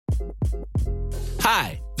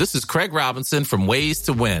Hi, this is Craig Robinson from Ways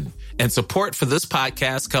to Win, and support for this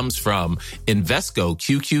podcast comes from Invesco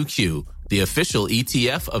QQQ, the official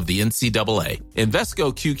ETF of the NCAA.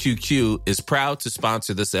 Invesco QQQ is proud to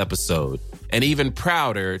sponsor this episode, and even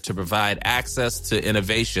prouder to provide access to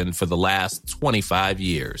innovation for the last 25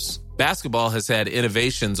 years. Basketball has had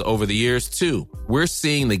innovations over the years, too. We're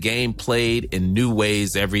seeing the game played in new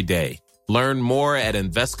ways every day. Learn more at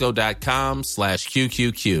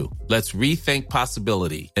Invesco.com/QQQ. Let's rethink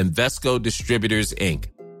possibility. Invesco Distributors, Inc.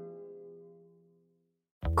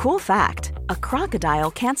 Cool fact, a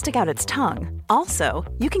crocodile can't stick out its tongue. Also,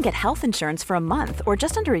 you can get health insurance for a month or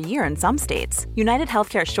just under a year in some states. United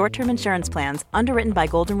Healthcare short-term insurance plans, underwritten by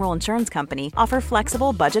Golden Rule Insurance Company, offer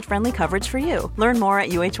flexible, budget-friendly coverage for you. Learn more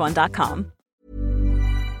at UH1.com.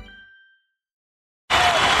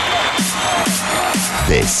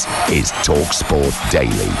 This is TalkSport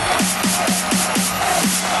Daily.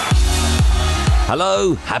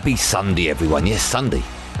 Hello, happy Sunday everyone. Yes, Sunday.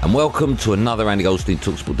 And welcome to another Andy Goldstein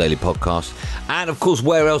TalkSport Daily podcast. And of course,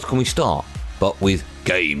 where else can we start but with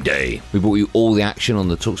Game Day? We brought you all the action on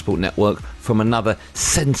the TalkSport network from another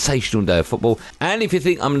sensational day of football. And if you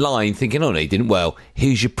think I'm lying, thinking, oh no, he didn't, well,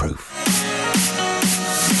 here's your proof.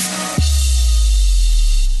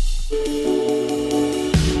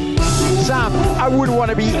 Sam, I wouldn't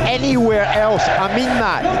want to be anywhere else. I mean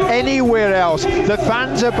that, anywhere else. The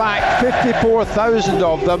fans are back, 54,000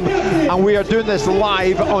 of them, and we are doing this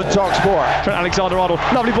live on TalkSport. Trent Alexander-Arnold,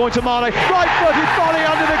 lovely ball to Mane, right-footed volley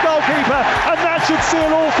under the goalkeeper, and that should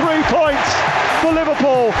seal all 3 points for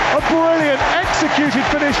Liverpool. A brilliant executed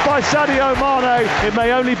finish by Sadio Mane. It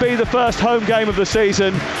may only be the first home game of the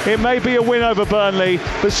season. It may be a win over Burnley,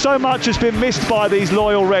 but so much has been missed by these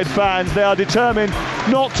loyal Red fans. They are determined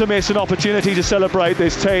not to miss an opportunity to celebrate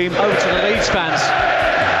this team. Over to the Leeds fans,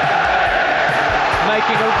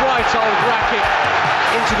 making a right old racket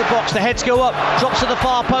into the box. The heads go up, drops to the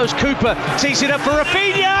far post. Cooper tees it up for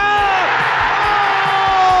Rafinha.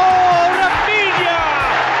 Oh, Rafinha!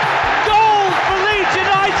 Goal for Leeds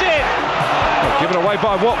United. Given away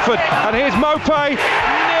by Watford, and here's Mopé.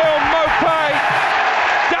 Neil Mopé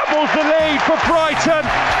doubles the lead for Brighton.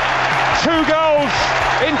 2 goals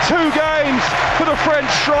in 2 games for the French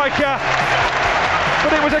striker,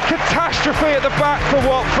 but it was a catastrophe at the back for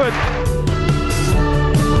Watford.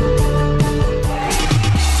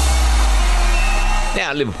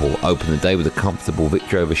 Now, Liverpool opened the day with a comfortable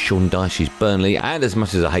victory over Sean Dyche's Burnley, and as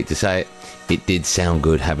much as I hate to say it, it did sound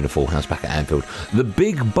good having a full house back at Anfield. The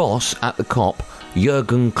big boss at the Kop,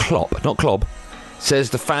 Jurgen Klopp, not Klopp,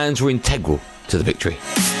 says the fans were integral to the victory.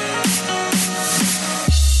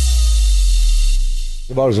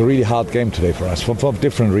 It was a really hard game today for us for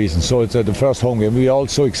different reasons. So it's the first home game. We were all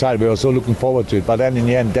so excited. We were so looking forward to it. But then in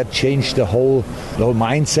the end, that changed the whole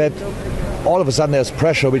mindset. All of a sudden, there's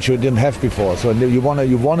pressure which we didn't have before. So you want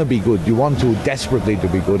to be good. You want to desperately to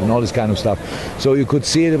be good and all this kind of stuff. So you could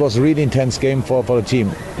see it was a really intense game for the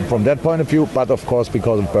team from that point of view. But of course,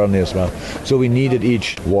 because of Burnley as well. So we needed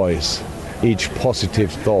each voice, each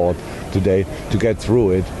positive thought today to get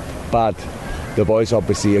through it. But the boys,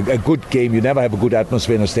 obviously, a good game. You never have a good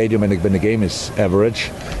atmosphere in a stadium when the game is average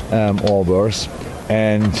or worse.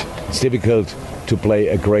 And it's difficult to play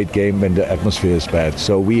a great game when the atmosphere is bad.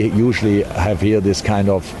 So we usually have here this kind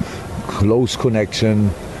of close connection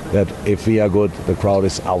that if we are good, the crowd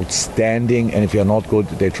is outstanding. And if we are not good,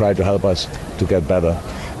 they try to help us to get better.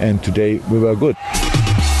 And today we were good.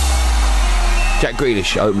 Jack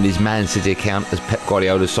Grealish opened his Man City account as Pep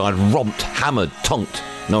Guardiola's side romped, hammered, tonked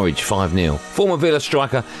Norwich 5-0. Former Villa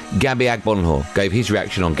striker Gabby Agbonlahor gave his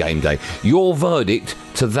reaction on game day. Your verdict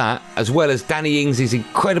to that, as well as Danny Ings'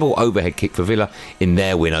 incredible overhead kick for Villa in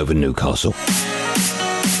their win over Newcastle.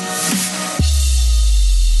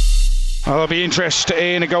 There'll be interest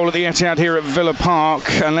in a goal at the Etihad here at Villa Park,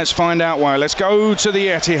 and let's find out why. Let's go to the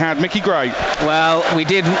Etihad. Mickey Gray. Well, we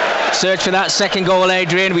did search for that second goal,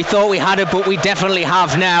 Adrian. We thought we had it, but we definitely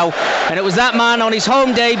have now. And it was that man on his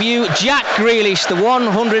home debut, Jack Grealish, the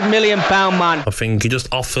 £100 million man. I think he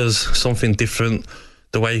just offers something different.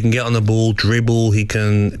 The way he can get on the ball, dribble, he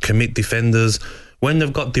can commit defenders. When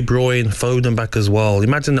they've got De Bruyne, Foden back as well,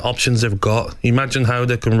 imagine the options they've got. Imagine how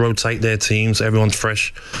they can rotate their teams so everyone's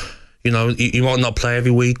fresh. You know, he might not play every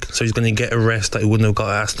week, so he's going to get a rest that he wouldn't have got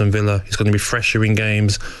at Aston Villa. He's going to be fresher in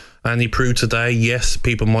games. And he proved today, yes,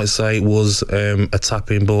 people might say it was a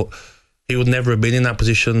tap-in, but he would never have been in that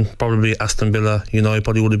position, probably at Aston Villa. You know, he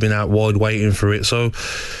probably would have been out wide waiting for it. So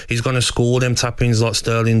he's going to score them tap-ins like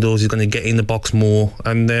Sterling does. He's going to get in the box more.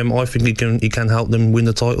 And I think he can help them win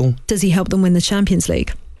the title. Does he help them win the Champions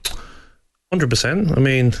League? 100%. I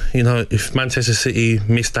mean, you know, if Manchester City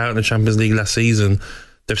missed out in the Champions League last season,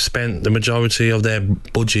 they've spent the majority of their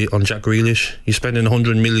budget on Jack Grealish. You're spending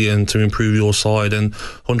 100 million to improve your side, and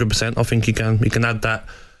 100%, I think you can add that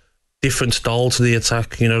different style to the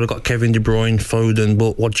attack. You know, they've got Kevin De Bruyne, Foden,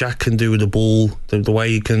 but what Jack can do with the ball, the way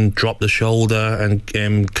he can drop the shoulder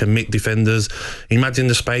and commit defenders. Imagine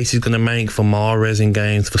the space he's going to make for Mahrez in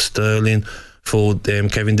games, for Sterling, for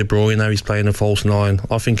Kevin De Bruyne. Now he's playing a false nine.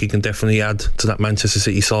 I think he can definitely add to that Manchester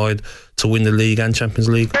City side to win the league and Champions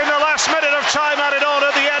League. In the last minute of time added on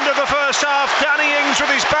at the end of the first half, Danny Ings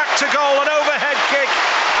with his back to goal, an overhead kick,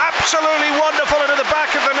 absolutely wonderful into the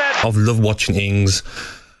back of the net. I've loved watching Ings.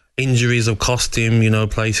 Injuries have cost him, you know,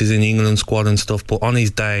 places in the England squad and stuff, but on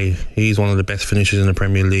his day, he's one of the best finishers in the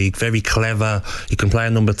Premier League. Very clever. He can play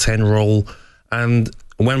a number 10 role. And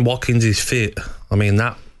when Watkins is fit, I mean,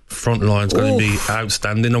 that front line's going to be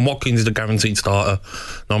outstanding. And Watkins is the guaranteed starter,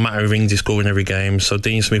 no matter if Ings is scoring every game. So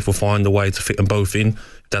Dean Smith will find a way to fit them both in.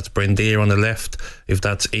 If that's Brendier on the left, if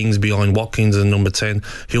that's Ings behind Watkins and number 10,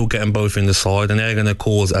 he'll get them both in the side, and they're going to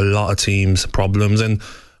cause a lot of teams problems. And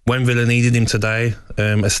when Villa needed him today,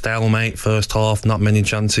 a stalemate first half, not many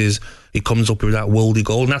chances, he comes up with that worldy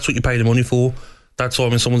goal, and that's what you pay the money for. That's why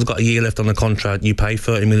when someone's got a year left on the contract, you pay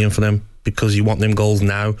 30 million for them, because you want them goals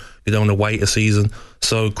now. You don't want to wait a season.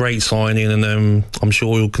 So great signing, and I'm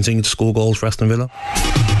sure he'll continue to score goals for Aston Villa.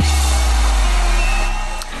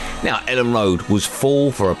 Now, Elland Road was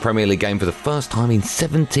full for a Premier League game for the first time in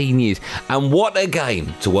 17 years. And what a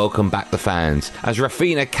game to welcome back the fans, as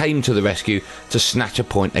Rafinha came to the rescue to snatch a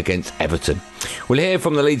point against Everton. We'll hear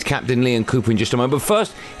from the Leeds captain Liam Cooper in just a moment. But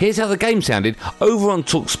first, here's how the game sounded over on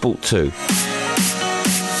TalkSport 2.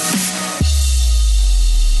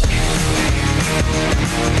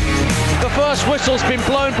 First whistle's been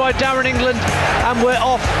blown by Darren England, and we're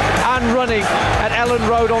off and running at Elland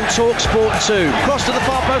Road on TalkSport 2. Cross to the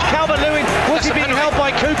far post, Calvert-Lewin, was he being held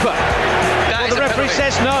by Cooper? Well, the referee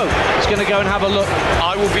says no. He's going to go and have a look.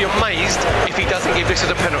 I will be amazed if he doesn't give this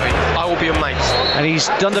as a penalty. I will be amazed. And he's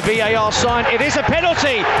done the VAR sign. It is a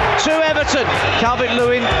penalty to Everton.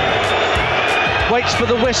 Calvert-Lewin waits for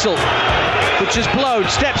the whistle, which has blown,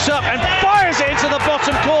 steps up and fires it into the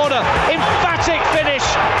bottom corner. Emphatic finish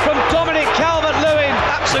from Dominic Calvert-Lewin.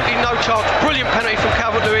 Absolutely no chance. Brilliant penalty from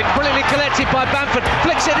Calvert-Lewin. Brilliantly collected by Bamford.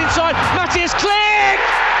 Flicks it inside. Matthias Clegg!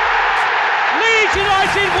 Leeds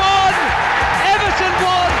United won! Everton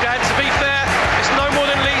won! And to be fair, it's no more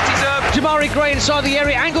than Leeds deserve. Jamari Gray inside the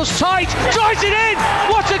area. Angles tight. Drives it in!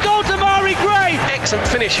 What a goal, Jamari Gray! Excellent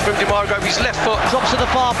finish from Jamari Gray with his left foot. Drops to the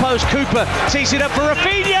far post. Cooper tees it up for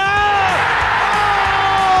Rafinha!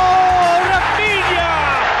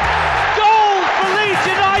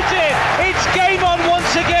 Game on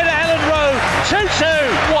once again at Elland Road.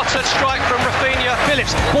 2-2. What a strike from Rafinha.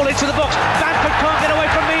 Phillips, ball into the box. Bamford can't get away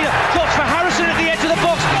from Mina. Drops for Harrison at the edge of the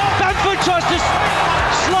box. Bamford tries to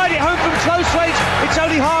slide it home from close range. It's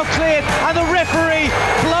only half cleared, and the referee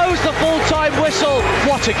blows the full-time whistle.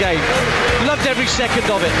 What a game. Loved every second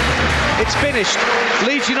of it. It's finished.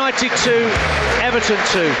 Leeds United 2, Everton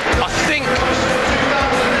 2. I think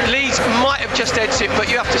Leeds might have just edged it, but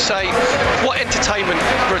you have to say, what entertainment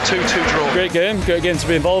for a 2-2 draw. Great game to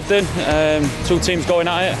be involved in. Two teams going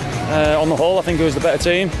at it. On the whole, I think it was the better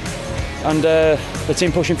team, and the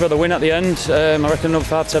team pushing for the win at the end. I reckon another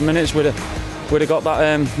 5-10 minutes we'd have got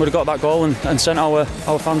that goal and sent our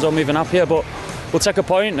fans home even happier. But we'll take a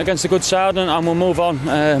point against a good side and we'll move on.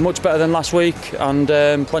 Much better than last week, and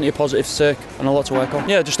plenty of positives to take and a lot to work on.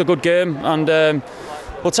 Yeah, just a good game, and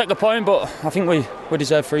we'll take the point, but I think we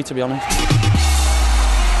deserve 3, to be honest.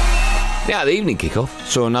 Now, the evening kickoff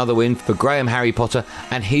saw another win for Graham Harry Potter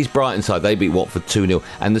and his Brighton side. They beat Watford 2-0,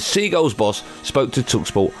 and the Seagulls boss spoke to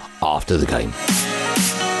TalkSport after the game.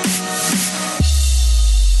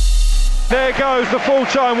 There goes the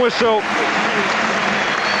full-time whistle,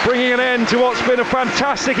 bringing an end to what's been a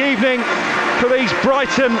fantastic evening for these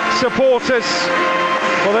Brighton supporters.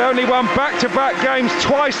 Well, they only won back-to-back games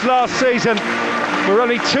twice last season. We're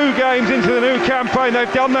only 2 games into the new campaign.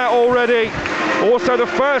 They've done that already. Also, the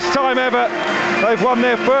first time ever they've won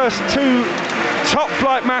their first 2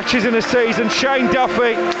 top-flight matches in the season. Shane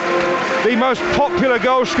Duffy, the most popular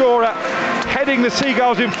goal scorer, heading the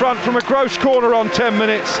Seagulls in front from a gross corner on 10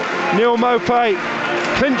 minutes. Neil Maupay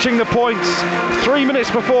clinching the points 3 minutes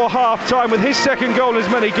before half-time with his second goal in as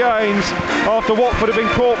many games after Watford had been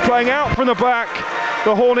caught playing out from the back.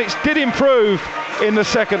 The Hornets did improve in the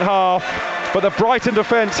second half, but the Brighton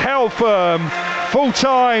defence held firm.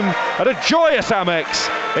 Full-time at a joyous Amex.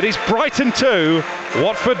 It is Brighton 2,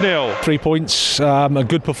 Watford 0. 3 points, a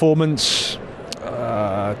good performance,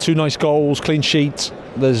 2 nice goals, clean sheet.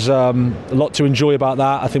 There's a lot to enjoy about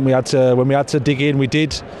that. I think when we had to dig in, we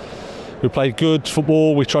did. We played good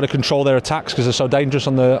football. We tried to control their attacks because they're so dangerous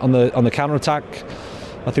on the counter attack.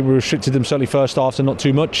 I think we restricted them certainly first half to not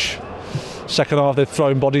too much. Second half, they're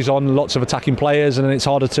throwing bodies on, lots of attacking players, and then it's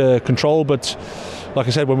harder to control. But like I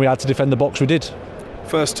said, when we had to defend the box, we did.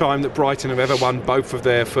 First time that Brighton have ever won both of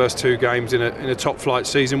their first 2 games in a top flight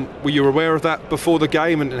season. Were you aware of that before the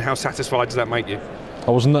game, and how satisfied does that make you?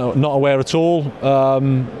 I was not aware at all,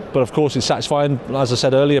 but of course it's satisfying. As I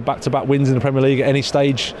said earlier, back-to-back wins in the Premier League at any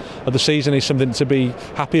stage of the season is something to be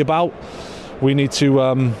happy about. We need to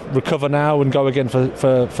recover now and go again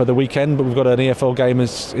for the weekend, but we've got an EFL game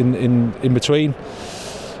in between.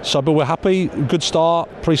 But we're happy. Good start.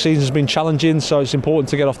 Pre-season has been challenging, so it's important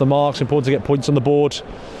to get off the mark. It's important to get points on the board,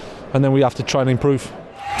 and then we have to try and improve.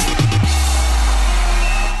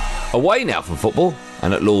 Away now from football,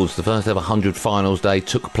 and at Lord's, the first ever 100 finals day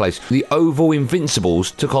took place. The Oval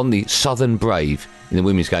Invincibles took on the Southern Brave in the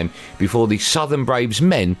women's game before the Southern Braves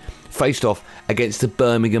men faced off against the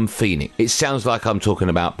Birmingham Phoenix. It sounds like I'm talking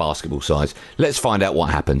about basketball size. Let's find out what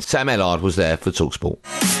happened. Sam Elland was there for TalkSport.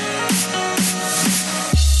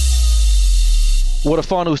 What a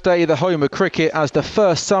finals day, the home of cricket, as the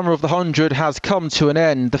first summer of the 100 has come to an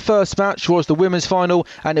end. The first match was the women's final,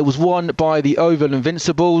 and it was won by the Oval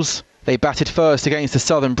Invincibles. They batted first against the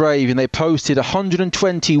Southern Brave and they posted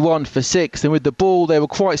 121 for 6, and with the ball they were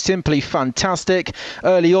quite simply fantastic.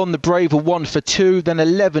 Early on the Brave were 1 for 2, then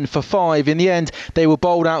 11 for 5. In the end they were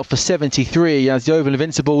bowled out for 73 as the Oval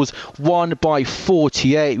Invincibles won by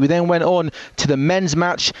 48. We then went on to the men's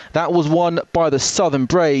match. That was won by the Southern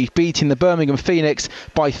Brave, beating the Birmingham Phoenix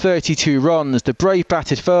by 32 runs. The Brave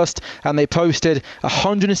batted first and they posted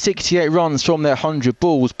 168 runs from their 100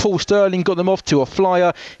 balls. Paul Sterling got them off to a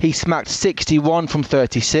flyer. He smacked 61 from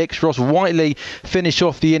 36. Ross Whiteley finished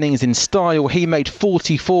off the innings in style. He made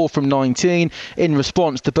 44 from 19. In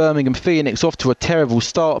response, the Birmingham Phoenix off to a terrible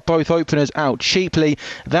start. Both openers out cheaply.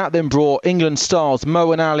 That then brought England stars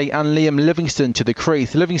Moeen Ali and Liam Livingstone to the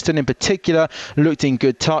crease. Livingstone in particular looked in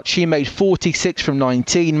good touch. He made 46 from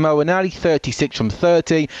 19. Moeen Ali 36 from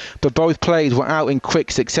 30. But both plays were out in quick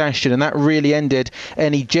succession, and that really ended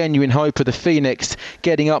any genuine hope of the Phoenix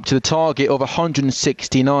getting up to the target of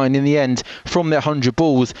 169. In the end, from their 100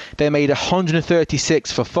 balls, they made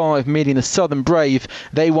 136 for 5, meaning the Southern Brave,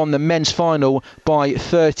 they won the men's final by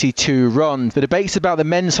 32 runs. The debates about the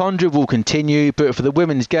men's 100 will continue, but for the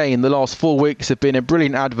women's game, the last 4 weeks have been a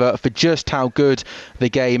brilliant advert for just how good the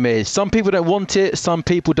game is. Some people don't want it, some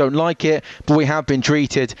people don't like it, but we have been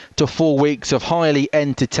treated to 4 weeks of highly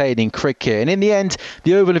entertaining cricket. And in the end,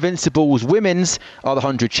 the Oval Invincibles women's are the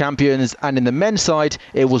 100 champions, and in the men's side,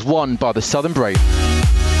 it was won by the Southern Brave.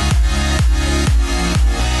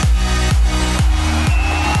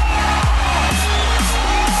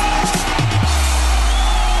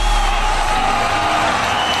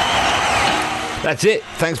 That's it.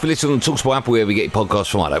 Thanks for listening on TalkSport app, wherever you get your podcasts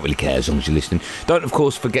from. I don't really care as long as you're listening. Don't, of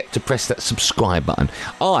course, forget to press that subscribe button.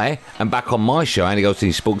 I am back on my show, Andy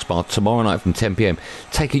Goldstein's Sports Bar, tomorrow night from 10 p.m,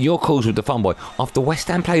 taking your calls with the Fun Boy after West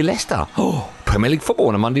Ham play Leicester. Oh, Premier League football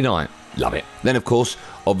on a Monday night. Love it. Then, of course,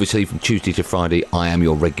 obviously from Tuesday to Friday, I am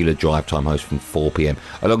your regular drive time host from 4 p.m,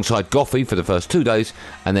 alongside Goffey for the first 2 days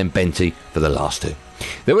and then Benty for the last 2.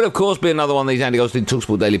 There will, of course, be another one of these Andy Goldstein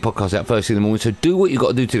TalkSport Daily podcasts out first thing in the morning, so do what you've got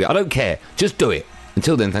to do today. I don't care. Just do it.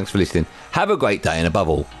 Until then, thanks for listening. Have a great day, and above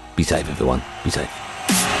all, be safe, everyone. Be safe.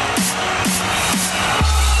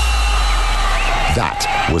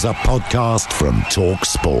 That was a podcast from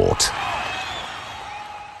TalkSport.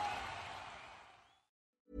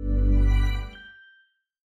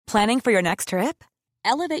 Planning for your next trip?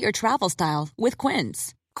 Elevate your travel style with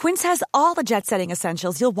Quince. Quince has all the jet-setting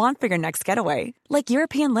essentials you'll want for your next getaway, like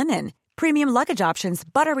European linen, premium luggage options,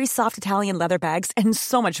 buttery soft Italian leather bags, and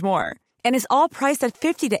so much more. And is all priced at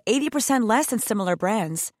 50 to 80% less than similar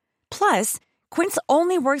brands. Plus, Quince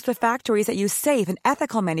only works with factories that use safe and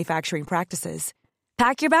ethical manufacturing practices.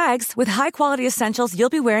 Pack your bags with high-quality essentials you'll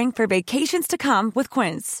be wearing for vacations to come with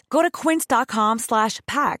Quince. Go to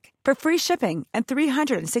quince.com/pack for free shipping and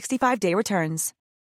 365-day returns.